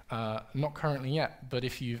 Not currently yet, but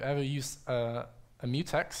if you've ever used a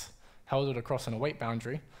mutex, held it across an await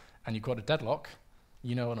boundary, and you've got a deadlock,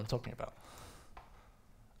 you know what I'm talking about.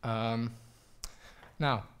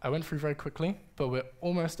 Now, I went through very quickly, but we're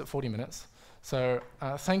almost at 40 minutes. So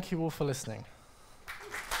thank you all for listening.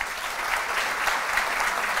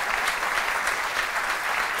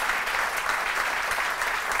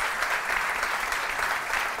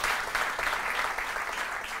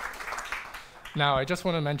 Now, I just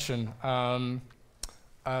want to mention,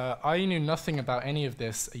 I knew nothing about any of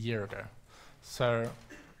this a year ago. So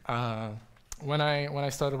when I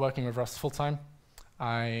started working with Rust full-time,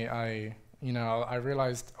 I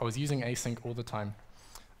realized I was using async all the time.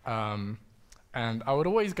 And I would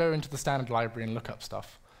always go into the standard library and look up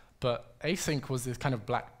stuff. But async was this kind of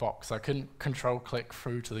black box. I couldn't control-click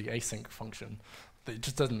through to the async function. It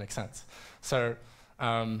just doesn't make sense. So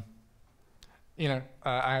I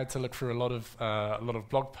had to look through a lot of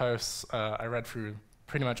blog posts. I read through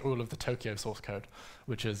pretty much all of the Tokyo source code,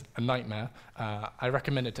 which is a nightmare. I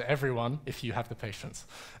recommend it to everyone if you have the patience.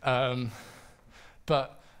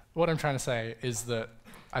 But what I'm trying to say is that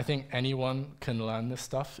I think anyone can learn this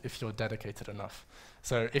stuff if you're dedicated enough.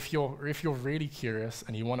 So if you're really curious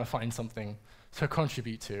and you want to find something to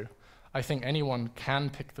contribute to, I think anyone can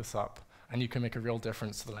pick this up and you can make a real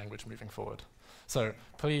difference to the language moving forward. So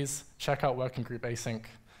please check out Working Group Async.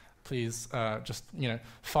 Please just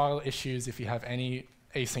file issues if you have any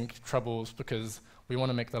async troubles, because we want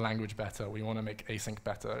to make the language better. We want to make async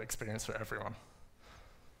better experience for everyone.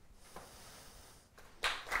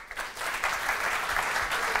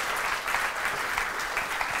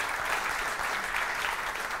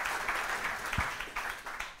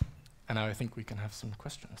 And now I think we can have some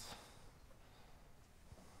questions.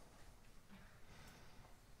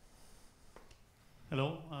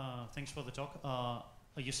 Hello, thanks for the talk.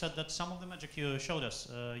 You said that some of the magic you showed us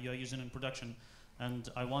you are using in production, and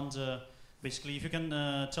I wonder, basically, if you can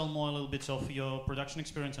tell more a little bit of your production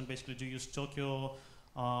experience, and basically, do you use Tokyo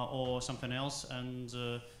or something else,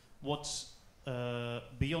 and what's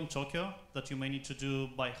beyond Tokyo that you may need to do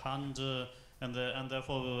by hand and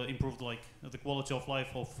therefore improved like the quality of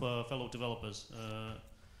life of fellow developers.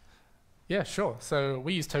 Yeah, sure. So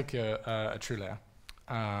we use Tokyo at TrueLayer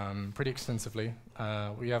pretty extensively.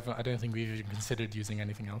 I don't think we've even considered using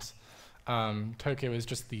anything else. Tokyo is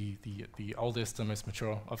just the oldest and most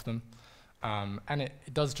mature of them, and it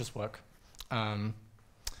does just work.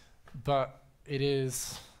 But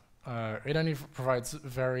it only provides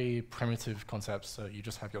very primitive concepts. So you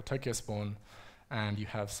just have your Tokyo spawn, and you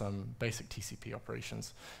have some basic TCP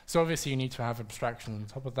operations. So obviously you need to have abstraction on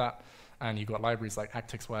top of that, and you've got libraries like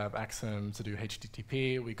ActixWeb, Axum to do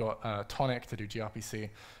HTTP. We got Tonic to do gRPC.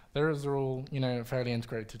 Those are all fairly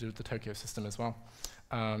integrated to do the Tokyo system as well.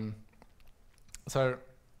 So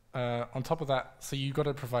on top of that, so you've got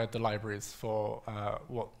to provide the libraries for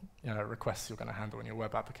what requests you're going to handle in your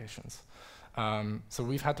web applications. So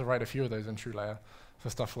we've had to write a few of those in TrueLayer for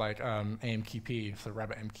stuff like AMQP, so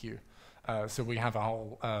RabbitMQ. So we have a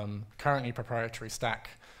whole currently proprietary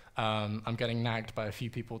stack. I'm getting nagged by a few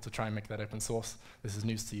people to try and make that open source. This is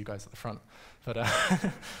news to you guys at the front. But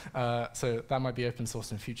so that might be open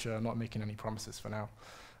source in future. I'm not making any promises for now.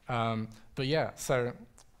 But yeah, so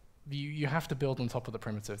you have to build on top of the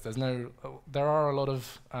primitives. There are a lot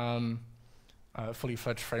of fully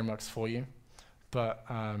fledged frameworks for you, but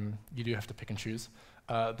you do have to pick and choose.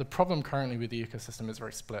 The problem currently with the ecosystem is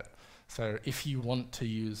very split. So if you want to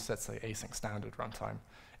use, let's say, async standard runtime,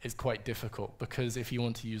 it's quite difficult, because if you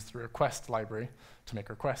want to use the request library to make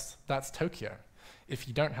requests, that's Tokyo. If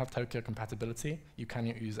you don't have Tokyo compatibility, you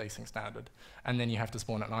cannot use async standard. And then you have to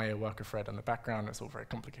spawn an IO worker thread in the background. It's all very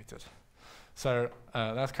complicated. So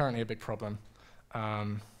that's currently a big problem.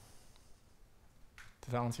 Did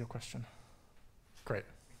that answer your question? Great.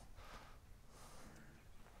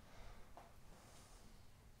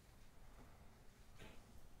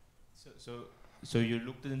 So you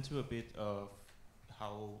looked into a bit of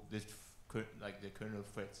how this the kernel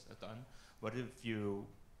threads are done. What if you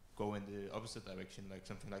go in the opposite direction, like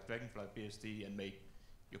something like Dragonfly BSD, and make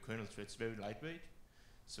your kernel threads very lightweight,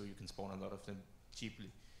 so you can spawn a lot of them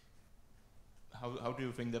cheaply? How do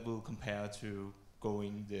you think that will compare to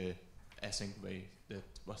going the async way that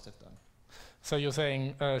Rust have done? So you're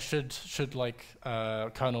saying should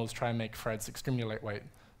kernels try and make threads extremely lightweight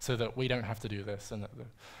so that we don't have to do this? And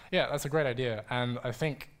yeah, that's a great idea. And I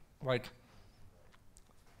think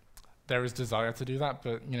there is desire to do that,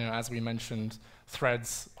 but as we mentioned,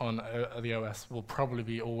 threads on the OS will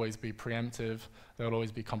probably always be preemptive. There will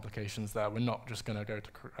always be complications there. We're not just going to go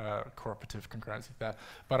to cooperative concurrency there,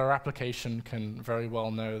 but our application can very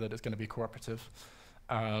well know that it's going to be cooperative.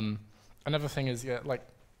 Another thing is,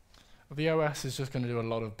 the OS is just going to do a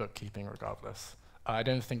lot of bookkeeping regardless. I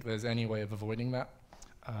don't think there's any way of avoiding that.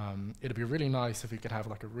 It'd be really nice if we could have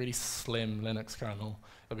a really slim Linux kernel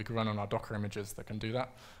that we could run on our Docker images that can do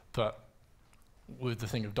that. But with the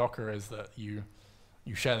thing of Docker is that you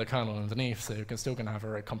share the kernel underneath, so you're still going to have a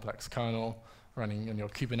very complex kernel running in your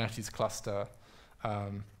Kubernetes cluster.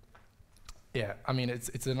 Yeah, I mean,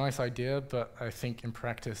 it's a nice idea, but I think in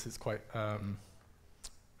practice it's quite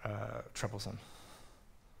troublesome.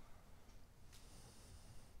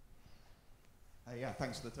 Yeah,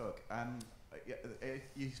 thanks for the talk.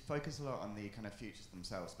 You focus a lot on the kind of features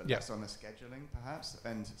themselves, but yeah, less on the scheduling, perhaps.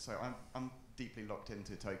 And so I'm deeply locked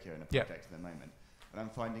into Tokyo in a project at the moment, and I'm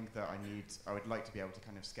finding that I would like to be able to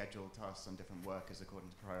kind of schedule tasks on different workers according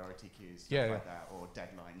to priority queues, stuff like that, or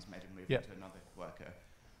deadlines, maybe move to another worker.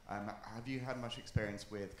 Have you had much experience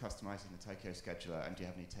with customizing the Tokyo scheduler, and do you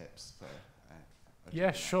have any tips for?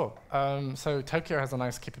 Yeah, sure. So Tokyo has a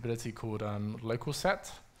nice capability called local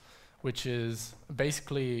set, which is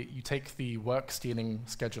basically you take the work stealing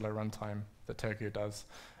scheduler runtime that Tokyo does,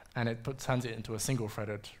 and it turns it into a single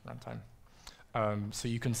threaded runtime. So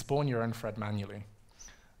you can spawn your own thread manually,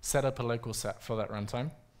 set up a local set for that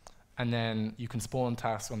runtime, and then you can spawn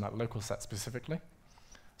tasks on that local set specifically.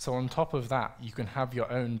 So on top of that, you can have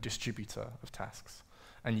your own distributor of tasks,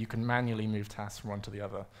 and you can manually move tasks from one to the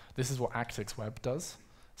other. This is what ActixWeb does.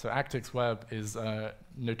 So ActixWeb is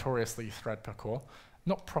notoriously thread per core.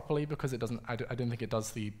 Not properly, because it doesn't. I don't think it does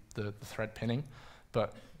the thread pinning,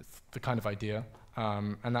 but it's the kind of idea,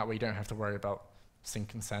 and that way you don't have to worry about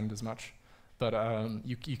sync and send as much. But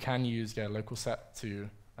you can use local set to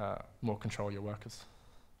more control your workers.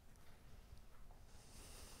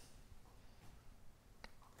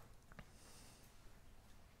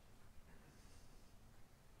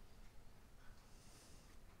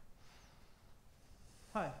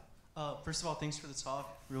 Hi. First of all, thanks for the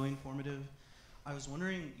talk. Really informative. I was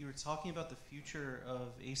wondering, you were talking about the future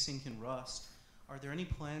of async in Rust. Are there any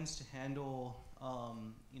plans to handle,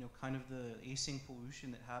 kind of the async pollution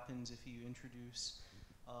that happens if you introduce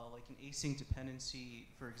like an async dependency,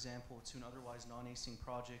 for example, to an otherwise non-async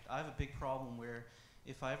project. I have a big problem where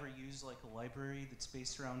if I ever use like a library that's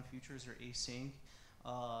based around futures or async,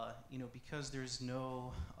 you know, because there's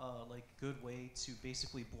no like good way to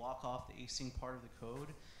basically block off the async part of the code,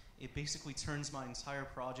 it basically turns my entire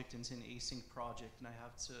project into an async project, and I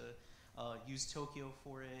have to use Tokyo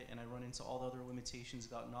for it, and I run into all the other limitations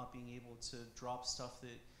about not being able to drop stuff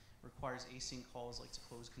that requires async calls, like to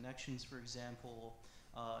close connections, for example.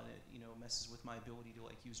 And it, you know, messes with my ability to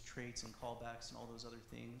like use traits and callbacks and all those other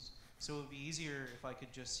things. So it would be easier if I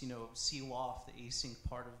could just, you know, seal off the async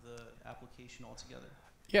part of the application altogether.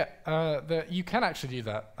 Yeah, you can actually do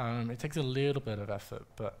that. It takes a little bit of effort,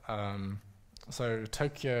 but so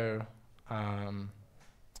Tokyo,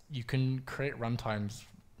 you can create runtimes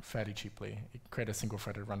fairly cheaply. You can create a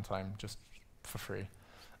single-threaded runtime just for free,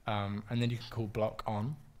 and then you can call block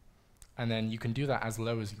on, and then you can do that as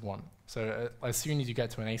low as you want. So as soon as you get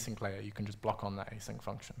to an async layer, you can just block on that async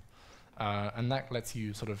function, and that lets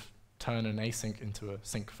you sort of turn an async into a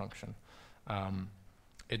sync function.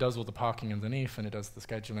 It does all the parking underneath, and it does the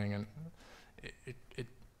scheduling, and it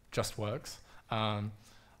just works.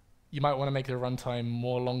 You might want to make the runtime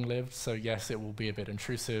more long-lived, so yes, it will be a bit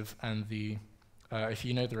intrusive. And the if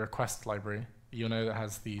you know the request library, you'll know that it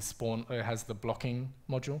has the spawn, it has the blocking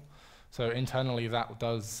module. So internally, that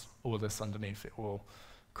does all this underneath. It will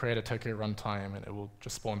create a Tokyo runtime, and it will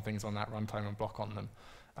just spawn things on that runtime and block on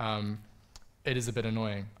them. It is a bit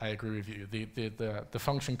annoying. I agree with you. The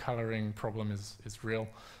function coloring problem is real.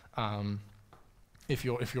 If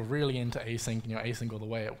you're really into async and you're async all the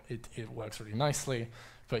way, it works really nicely.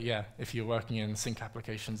 But yeah, if you're working in sync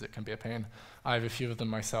applications, it can be a pain. I have a few of them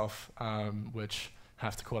myself, which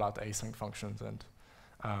have to call out the async functions, and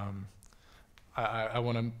I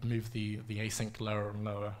want to move the async lower and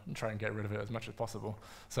lower and try and get rid of it as much as possible.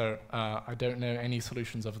 So I don't know any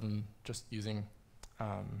solutions other than just using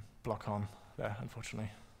block on there,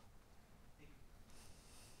 unfortunately.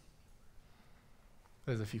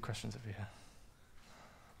 There's a few questions over here.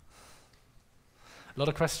 A lot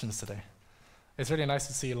of questions today. It's really nice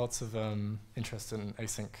to see lots of interest in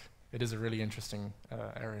async. It is a really interesting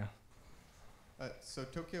area. So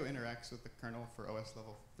Tokyo interacts with the kernel for OS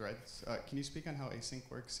level threads. Can you speak on how async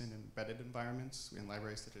works in embedded environments in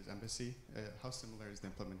libraries such as Embassy? How similar is the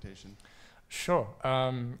implementation? Sure.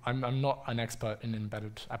 I'm not an expert in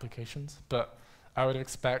embedded applications, but I would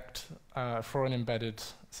expect for an embedded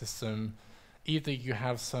system, either you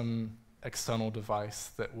have some external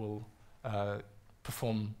device that will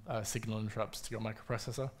perform signal interrupts to your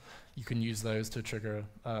microprocessor. You can use those to trigger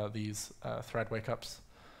these thread wake-ups.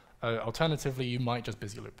 Alternatively, you might just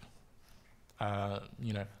busy loop.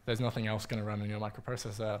 You know, there's nothing else going to run on your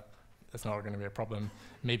microprocessor. It's not going to be a problem.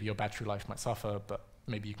 Maybe your battery life might suffer, but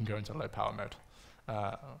maybe you can go into low power mode.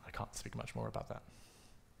 I can't speak much more about that.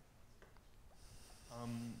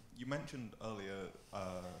 You mentioned earlier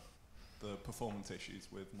the performance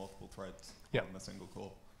issues with multiple threads Yep. on a single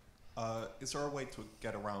core. Is there a way to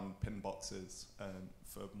get around pin boxes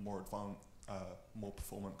for more advanced, more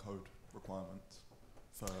performant code requirements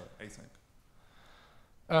for async?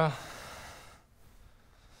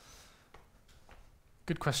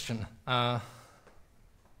 Good question.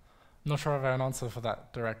 Not sure if I have an answer for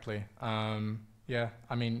that directly. Yeah,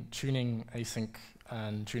 I mean, tuning async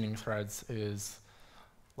and tuning threads is,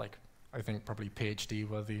 like, I think probably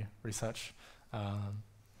PhD-worthy research. I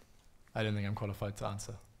don't think I'm qualified to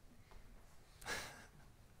answer.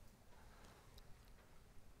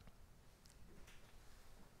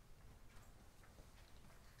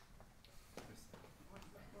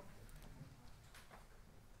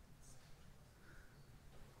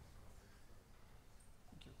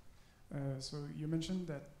 So you mentioned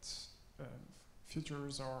that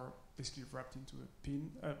features are basically wrapped into a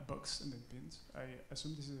pin, box and then pins. I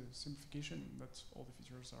assume this is a simplification, that all the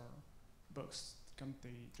features are boxed. Can't they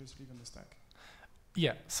just live on the stack?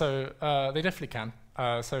 Yeah, so they definitely can.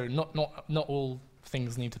 So not all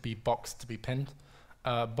things need to be boxed to be pinned.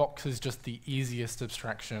 Box is just the easiest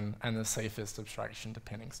abstraction and the safest abstraction to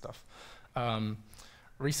pinning stuff.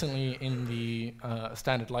 Recently in the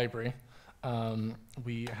standard library,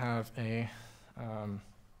 we have a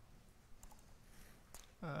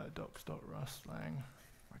docs.rustlang.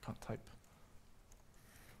 I can't type.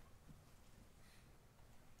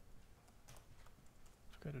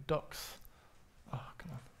 Let's go to docs. Oh,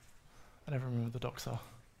 come on. I never remember what the docs are.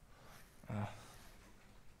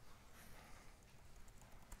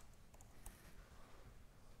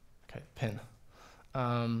 Okay, pin.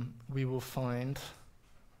 We will find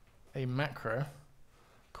a macro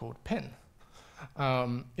called pin.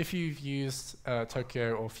 If you've used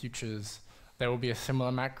Tokyo or Futures There will be a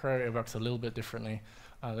similar macro. It works a little bit differently.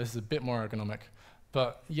 This is a bit more ergonomic.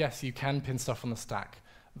 But yes, you can pin stuff on the stack.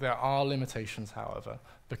 There are limitations, however,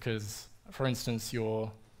 because, for instance,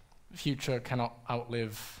 your future cannot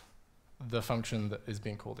outlive the function that is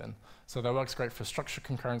being called in. So that works great for structured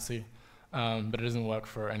concurrency, but it doesn't work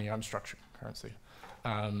for any unstructured concurrency.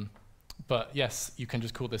 But yes, you can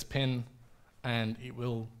just call this pin, and it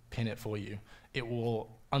will pin it for you. It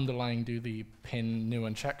will underlying do the pin new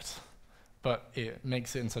unchecked, but it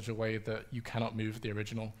makes it in such a way that you cannot move the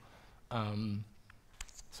original,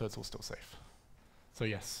 so it's all still safe. So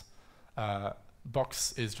yes,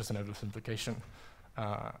 box is just an oversimplification,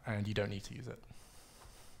 and you don't need to use it.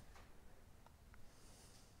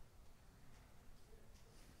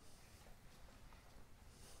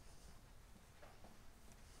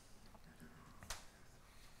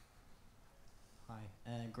 Hi,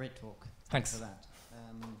 great talk. Thanks. For that.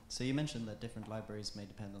 So you mentioned that different libraries may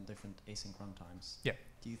depend on different async runtimes. Yeah.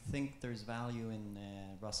 Do you think there's value in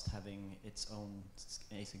Rust having its own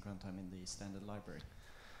async runtime in the standard library?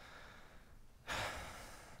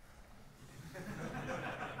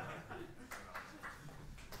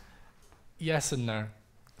 Yes and no.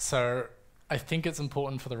 So I think it's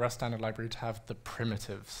important for the Rust standard library to have the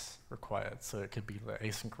primitives required. So it could be the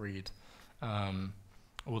async read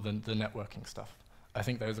or the networking stuff. I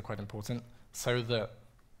think those are quite important so that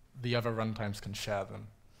the other runtimes can share them.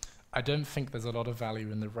 I don't think there's a lot of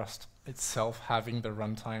value in the Rust itself having the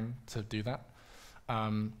runtime to do that,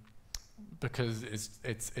 because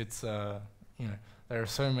it's you know, there are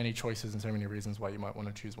so many choices and so many reasons why you might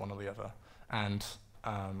want to choose one or the other, and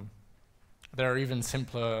there are even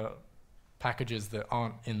simpler packages that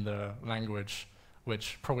aren't in the language,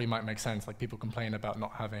 which probably might make sense. Like people complain about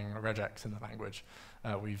not having a regex in the language.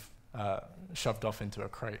 We've shoved off into a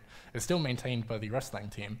crate. It's still maintained by the Rustlang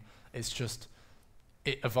team. It's just,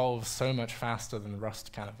 it evolves so much faster than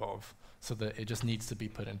Rust can evolve, so that it just needs to be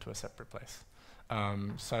put into a separate place.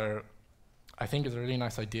 So I think it's a really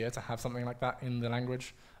nice idea to have something like that in the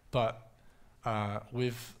language, but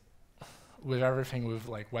with everything with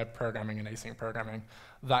like web programming and async programming,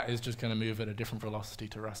 that is just going to move at a different velocity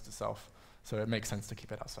to Rust itself. So it makes sense to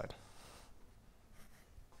keep it outside.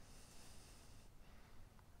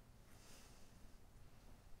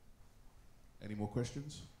 Any more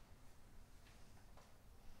questions?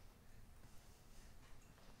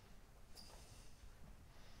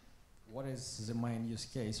 What is the main use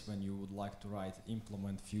case when you would like to write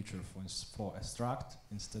implement feature for a struct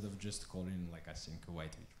instead of just calling like async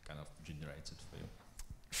await, which kind of generates it for you?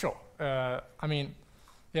 Sure. I mean,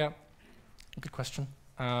 yeah, good question.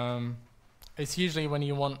 It's usually when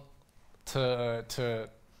you want to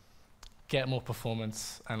get more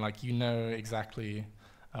performance and like you know exactly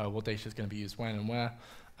what data is going to be used when and where.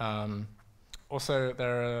 Also,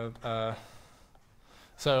 there are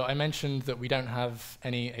so I mentioned that we don't have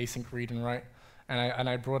any async read and write, and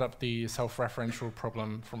I brought up the self-referential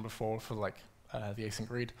problem from before for like the async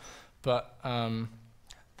read, but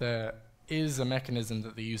there is a mechanism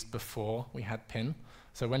that they used before we had pin.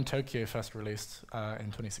 So when Tokyo first released in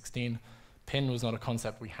 2016, pin was not a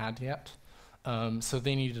concept we had yet, so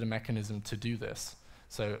they needed a mechanism to do this.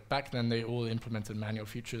 So back then they all implemented manual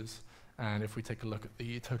features, and if we take a look at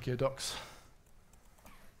the Tokyo docs,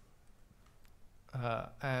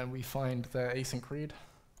 and we find their async read,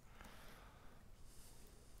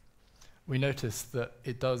 we notice that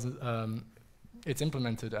it does, it's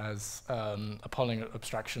implemented as a polling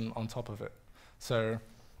abstraction on top of it. So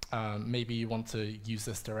maybe you want to use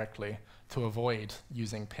this directly to avoid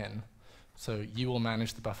using pin. So you will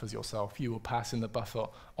manage the buffers yourself. You will pass in the buffer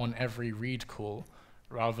on every read call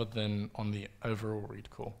rather than on the overall read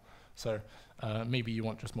call. So maybe you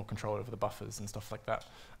want just more control over the buffers and stuff like that.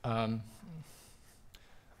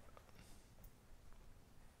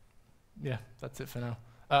 Yeah, that's it for now.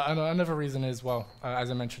 And another reason is, well,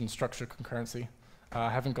 as I mentioned, structured concurrency.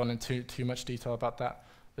 I haven't gone into too much detail about that.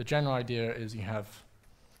 The general idea is you have,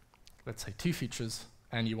 let's say, two features,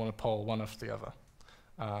 and you want to poll one after the other.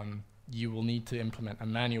 You will need to implement a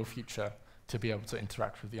manual feature to be able to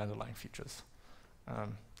interact with the underlying features.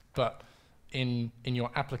 But in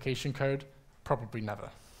your application code, probably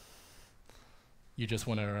never. You just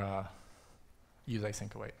want to use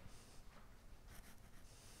async await.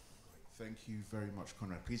 Thank you very much,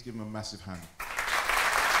 Conrad. Please give him a massive hand.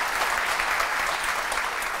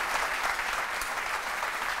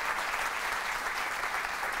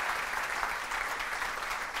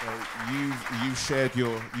 So you've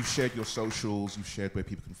shared your socials, you've shared where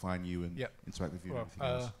people can find you and interact with you and everything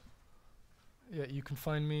else. Yeah, you can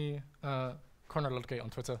find me Conrad Ludgate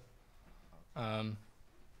on Twitter.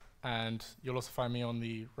 And you'll also find me on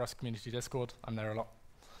the Rust community Discord. I'm there a lot.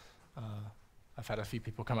 I've had a few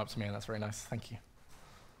people come up to me, and that's very nice. Thank you.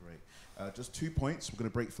 Great. Just 2 points. We're going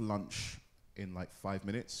to break for lunch in like 5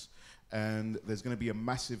 minutes. And there's going to be a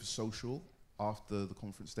massive social after the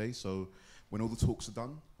conference day. So when all the talks are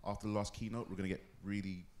done, after the last keynote, we're going to get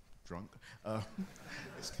really drunk.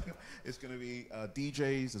 It's going to be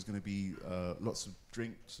DJs. There's going to be lots of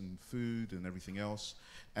drinks and food and everything else.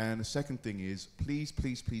 And the second thing is, please,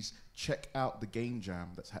 please, please check out the game jam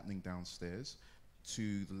that's happening downstairs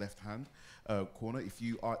to the left-hand corner. If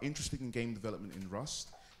you are interested in game development in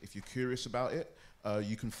Rust, if you're curious about it,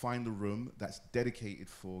 you can find a room that's dedicated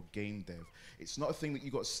for game dev. It's not a thing that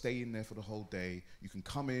you got to stay in there for the whole day. You can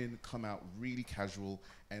come in, come out really casual,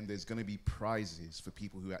 and there's going to be prizes for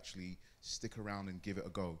people who actually stick around and give it a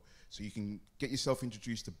go. So you can get yourself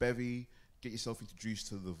introduced to Bevy, get yourself introduced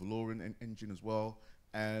to the Valorant engine as well,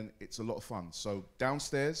 and it's a lot of fun. So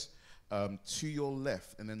downstairs, to your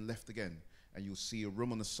left, and then left again, and you'll see a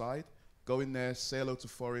room on the side. Go in there, say hello to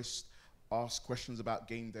Forrest, ask questions about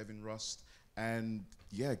game dev in Rust, and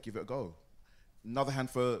yeah, give it a go. Another hand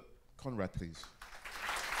for Conrad, please.